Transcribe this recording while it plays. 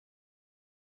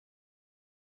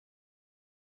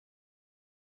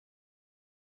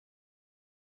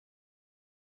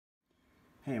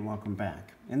Hey, and welcome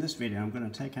back. In this video I'm going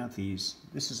to take out these.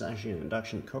 This is actually an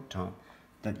induction cooktop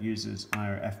that uses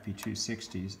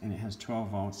IR-FP260s, and it has 12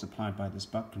 volts supplied by this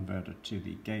buck converter to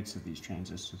the gates of these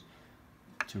transistors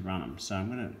to run them. So I'm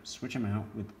going to switch them out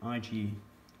with IGBT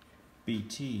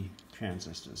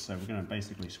transistors. So we're going to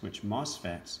basically switch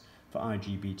MOSFETs for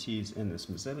IGBTs in this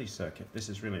Mazilli circuit. This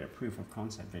is really a proof of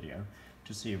concept video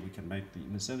to see if we can make the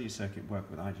Mazilli circuit work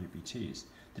with IGBTs.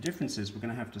 The difference is we're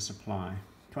going to have to supply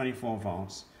 24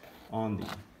 volts on the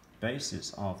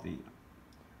basis of the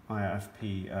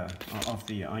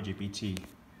IGBT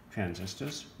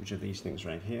transistors, which are these things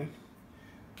right here,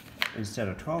 instead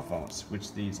of 12 volts,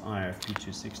 which these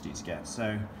IR-FP260s get. So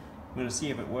I'm going to see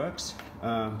if it works.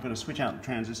 I'm going to switch out the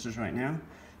transistors right now,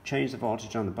 change the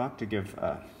voltage on the buck to give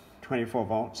 24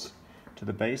 volts to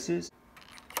the bases.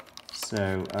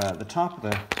 So the top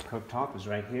of the cooktop is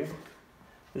right here.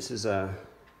 This is a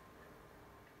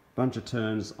bunch of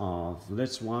turns of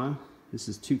Litz wire. This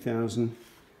is 2,000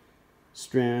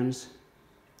 strands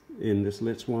in this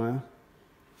Litz wire,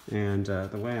 and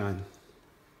the way I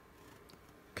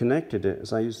connected it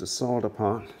is I used a solder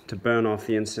part to burn off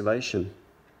the insulation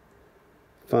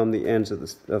from the ends of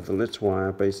the Litz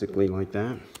wire, basically like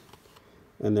that,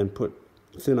 and then put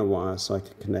thinner wire so I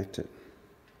could connect it.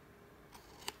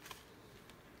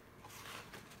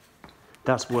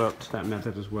 That's worked. That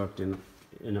method has worked in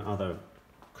other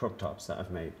cooktops that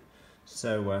I've made.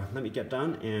 So let me get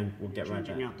done and we'll get right back.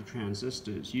 Changing out the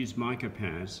transistors, use mica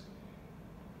pads,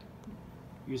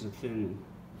 use a thin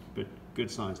but good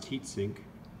sized heatsink,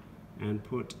 and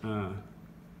put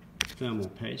thermal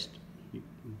paste,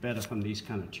 better from these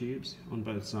kind of tubes, on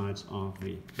both sides of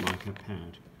the mica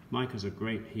pad. Mica is a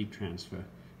great heat transfer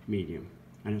medium,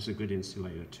 and it's a good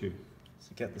insulator too. So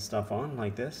get the stuff on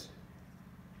like this.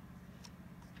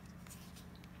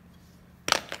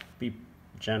 Be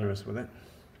generous with it.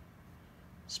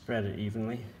 Spread it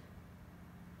evenly,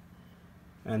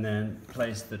 and then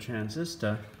place the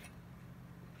transistor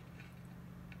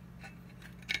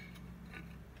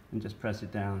and just press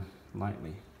it down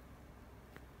lightly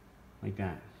like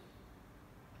that.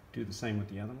 Do the same with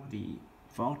the other one. The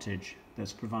voltage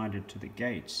that's provided to the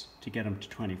gates to get them to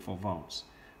 24 volts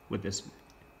with this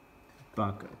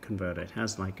buck converter, it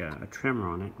has like a trimmer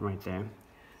on it right there.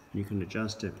 You can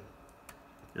adjust it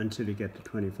until you get to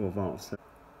 24 volts. So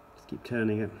just keep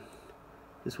turning it.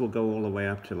 This will go all the way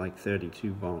up to like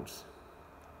 32 volts.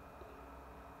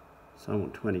 So I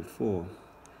want 24.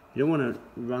 You don't want to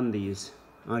run these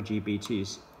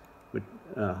IGBTs with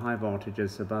high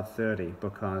voltages above 30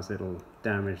 because it'll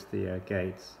damage the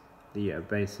gates, the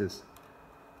bases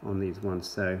on these ones.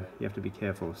 So you have to be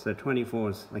careful. So 24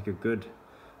 is like a good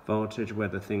voltage where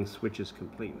the thing switches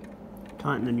completely.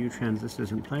 Tighten the new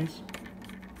transistors in place.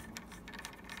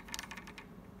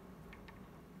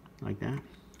 Like that,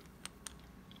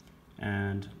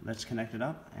 and let's connect it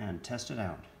up and test it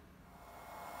out.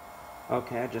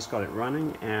 Okay, I just got it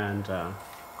running, and got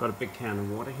a big can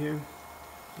of water here,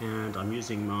 and I'm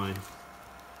using my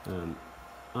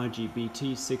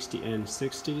IGBT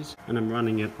 60N60s, and I'm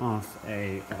running it off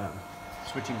a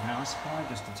switching power supply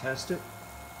just to test it.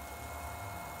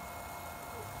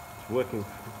 It's working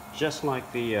just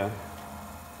like this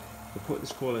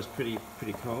coil is pretty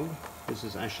cold. This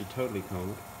is actually totally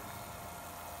cold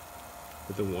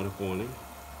with the water boiling,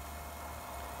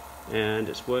 and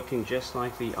it's working just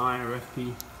like the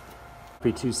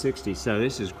IR-FP260. So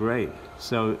this is great.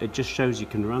 So it just shows you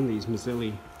can run these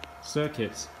Mazilli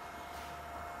circuits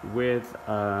with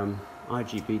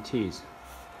IGBTs.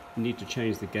 You need to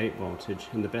change the gate voltage,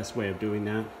 and the best way of doing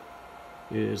that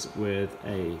is with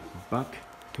a buck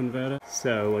converter.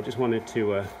 So I just wanted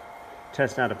to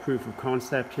test out a proof of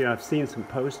concept here. I've seen some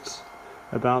posts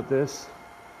about this,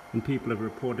 and people have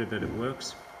reported that it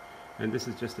works, and this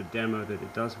is just a demo that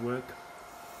it does work.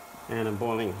 And I'm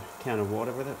boiling a can of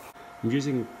water with it. I'm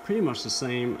using pretty much the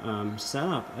same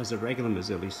setup as a regular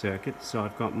Mazilli circuit. So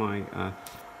I've got my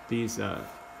these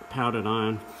powdered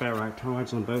iron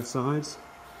ferroctoids on both sides.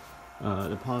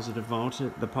 The positive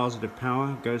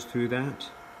power goes through that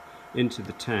into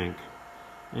the tank,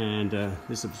 and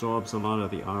this absorbs a lot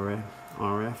of the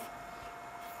RF.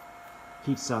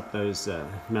 Heats up those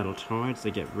metal toroids. They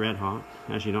get red hot.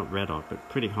 Actually not red hot, but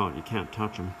pretty hot. You can't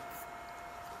touch them.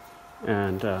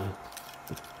 And the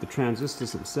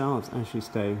transistors themselves actually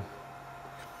stay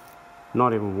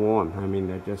not even warm. I mean,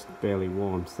 they're just barely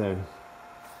warm. So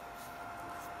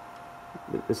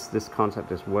this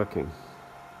concept is working,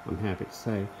 I'm happy to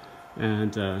say.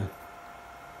 And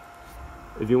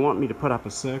if you want me to put up a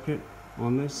circuit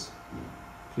on this,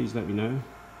 please let me know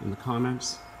in the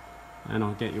comments, and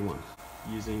I'll get you one.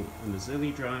 Using a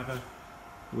Mazilli driver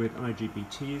with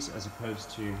IGBTs as opposed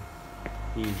to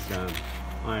these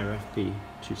IRFP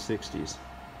 260s,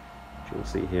 which you'll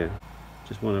see here.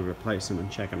 Just want to replace them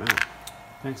and check them out.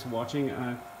 Thanks for watching.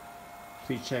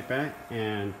 Please check back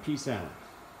and peace out.